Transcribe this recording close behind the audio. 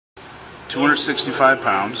265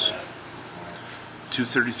 pounds,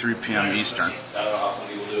 2:33 p.m. Eastern. I don't know how some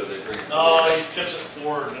people do it. They bring it No, he tips it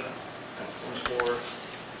forward and it comes forward.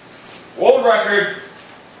 world record.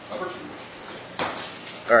 Number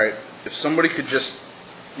 2. All right, if somebody could just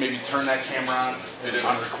maybe turn that camera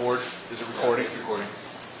on record. Is it recording? It's recording.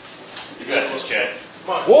 You got this, Chad.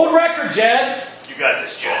 Come on. World record, Jed. You got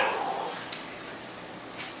this, Chad.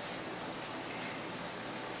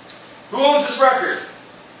 Who owns this record?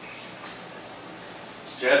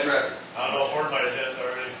 It's Jad's record. I don't know, Horn might have hit it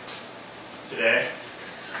already. Today.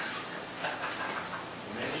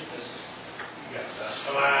 You got this.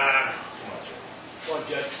 Come on. Come on, Chad. Come on,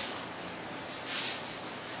 Chad.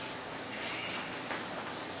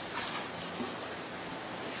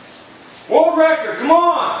 World record. Come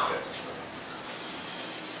on.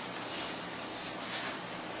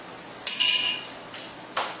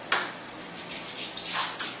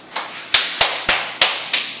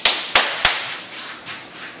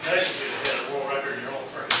 Nice to see the hit a world record in your own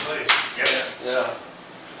freaking place. Yeah.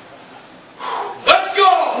 Let's go.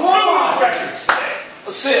 Come on. Records today.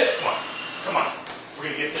 Let's see it. Come on. Come on. We're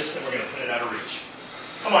going to get this and we're going to put it out of reach.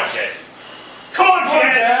 Come on, Chad. Come on,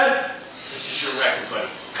 Chad. This is your record,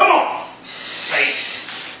 buddy. Come on. Right.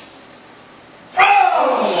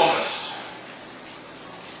 Oh, almost.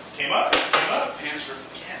 Came up. Came up. Hands rip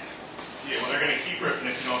again. Yeah, well, they're going to keep ripping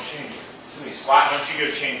if you don't change it. This is gonna be Why spots. don't you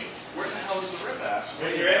go change it? Where the hell is the rip ass?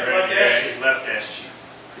 Right here, left ass cheek. Left ass cheek.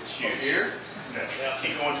 It's Up huge. here? No,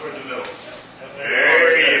 keep going toward the middle.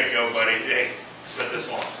 There you go, buddy. Hey, put this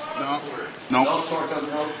long. No. Del Stork doesn't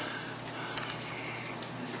help.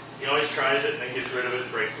 He always tries it and then gets rid of it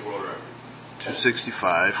and breaks the world record.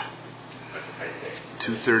 265,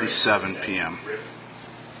 2:37 p.m.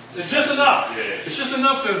 It's just enough. Yeah. It's just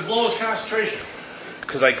enough to blow his concentration.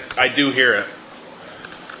 Because I do hear it.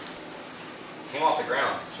 Came off the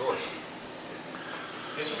ground. It's yours.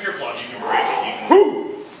 Get some ear plug. You can break it. You can.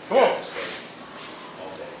 Come on. All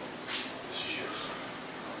day. This is yours.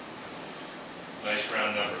 Nice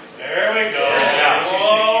round number. There we go. Yeah.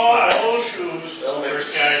 265. Oh, shoes. Elementary.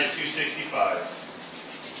 First guy to 265.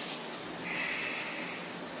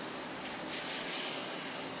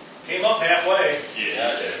 Came up halfway Yeah,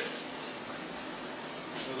 I did.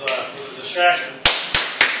 with a distraction.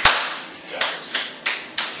 Got it.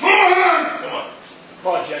 Come on.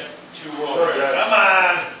 Come on, Jen. 2 world Go, records. Jen. Come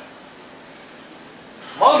on.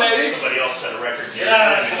 Come on, baby. Somebody else set a record here. Yeah,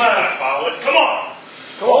 Jen, come and you on. might follow it. Come on.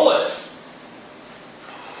 Hold it.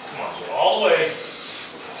 Come on, Jen. All the way.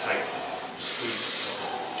 Tight.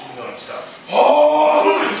 Squeeze. Do not stop.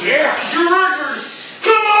 Oh, yeah. It's your record.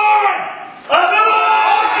 Come on. Come on.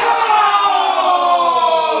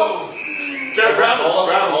 Jad, grab him.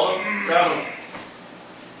 Grab him. Grab him.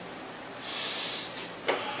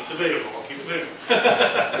 Keep the video going. Keep the video.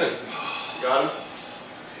 Got him?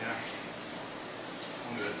 Yeah.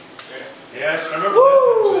 I'm good. Yes, I remember this.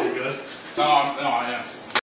 That was really good. No, I am.